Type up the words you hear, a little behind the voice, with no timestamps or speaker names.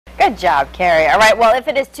Good job, Carrie. All right, well, if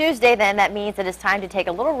it is Tuesday, then that means it is time to take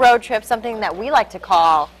a little road trip, something that we like to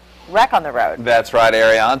call Reck on the Road. That's right,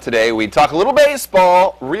 Ariane. Today we talk a little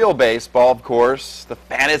baseball, real baseball, of course, the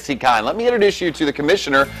fantasy kind. Let me introduce you to the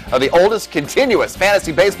commissioner of the oldest continuous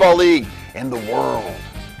fantasy baseball league in the world.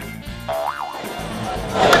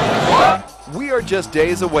 We are just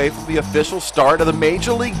days away from the official start of the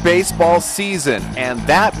Major League Baseball season, and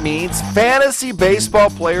that means fantasy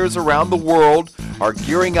baseball players around the world are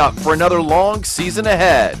gearing up for another long season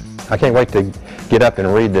ahead. I can't wait to get up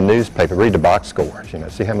and read the newspaper, read the box scores,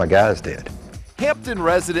 see how my guys did. Hampton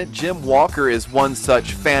resident Jim Walker is one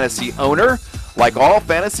such fantasy owner. Like all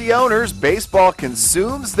fantasy owners, baseball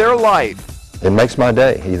consumes their life. It makes my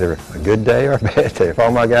day, either a good day or a bad day. If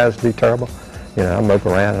all my guys do terrible, I mope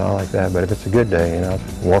around and all like that, but if it's a good day, I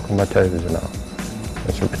walk on my toes and all.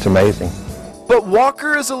 It's amazing. But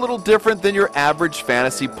Walker is a little different than your average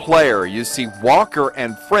fantasy player. You see, Walker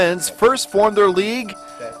and friends first formed their league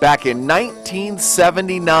back in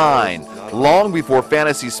 1979, long before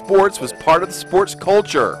fantasy sports was part of the sports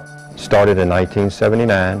culture. Started in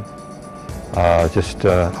 1979. Just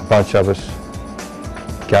a bunch of us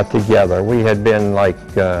got together. We had been like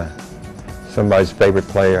somebody's favorite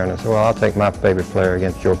player, and I said, well, I'll take my favorite player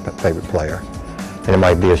against your favorite player. And it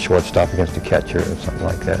might be a shortstop against a catcher or something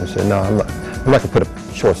like that. I said, no, I'm not going to put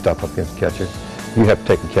a shortstop up against a catcher. You have to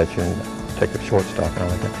take a catcher and take a shortstop and all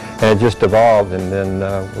like that. And it just evolved, and then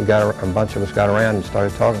a bunch of us got around and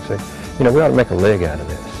started talking and said, we ought to make a league out of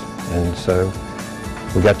this. And so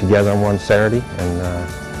we got together on one Saturday and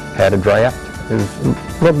had a draft. It was a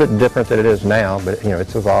little bit different than it is now, but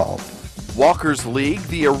it's evolved. Walker's League,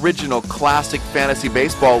 the original classic fantasy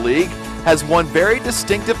baseball league, has one very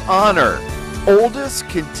distinctive honor: oldest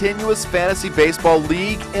continuous fantasy baseball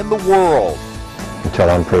league in the world. Until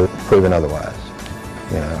I'm proven otherwise.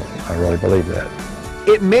 I really believe that.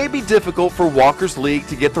 It may be difficult for Walker's League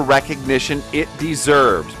to get the recognition it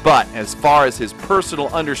deserves, but as far as his personal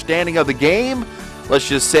understanding of the game, let's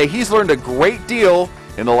just say he's learned a great deal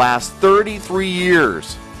in the last 33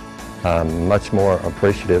 years. I'm much more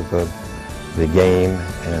appreciative of the game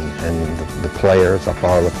and the players. I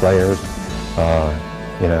follow the players.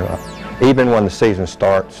 Even when the season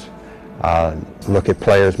starts, look at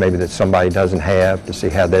players maybe that somebody doesn't have to see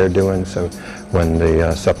how they're doing. So when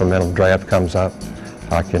the supplemental draft comes up,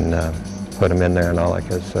 I can put them in there and all that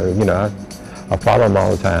good. So I follow them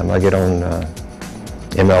all the time. I get on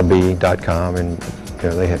MLB.com, and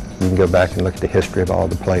you can go back and look at the history of all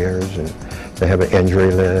the players, and they have an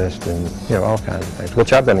injury list and all kinds of things,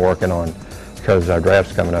 which I've been working on because our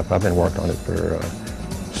draft's coming up. I've been working on it for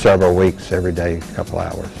several weeks, every day, a couple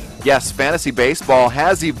hours. Yes, fantasy baseball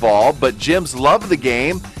has evolved, but Jim's love of the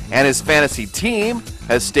game and his fantasy team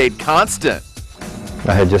has stayed constant.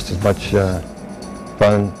 I had just as much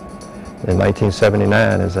fun in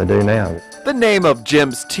 1979 as I do now. The name of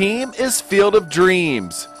Jim's team is Field of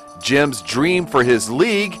Dreams. Jim's dream for his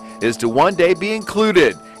league is to one day be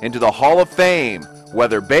included into the Hall of Fame,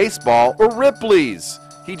 whether baseball or Ripley's.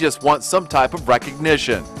 He just wants some type of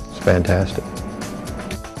recognition. It's fantastic.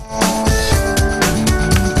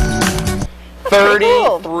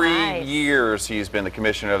 33 years he's been the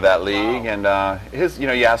commissioner of that league, and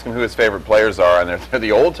you ask him who his favorite players are, and they're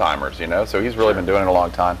the old timers, so he's really been doing it a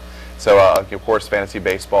long time. So of course fantasy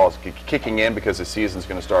baseball is kicking in because the season's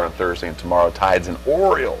going to start on Thursday and tomorrow. Tides and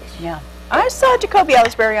Orioles. Yeah, I saw Jacoby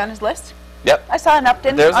Ellsbury on his list. Yep. I saw an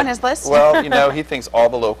Upton on his list. Well, he thinks all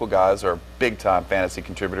the local guys are big-time fantasy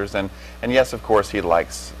contributors, and yes, of course, he's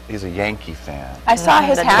a Yankee fan. I saw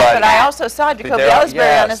his hat, but I also saw Jacoby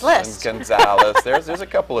Ellsbury on his list. And Gonzalez. There's a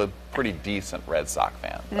couple of pretty decent Red Sox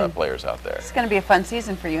players out there. It's going to be a fun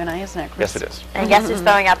season for you and I, isn't it, Chris? Yes, it is. And guess who's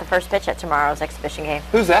throwing out the first pitch at tomorrow's exhibition game?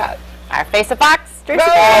 Who's that? Our face of Fox, Tracy.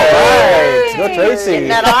 Right. Go Tracy. Getting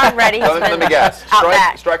that arm ready. Let me guess.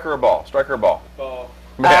 Striker or ball? Striker or ball? Ball.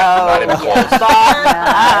 Yeah, not even close.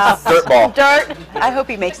 Ball. Dirt ball. Dirt. I hope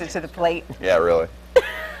he makes it to the plate. Yeah, really.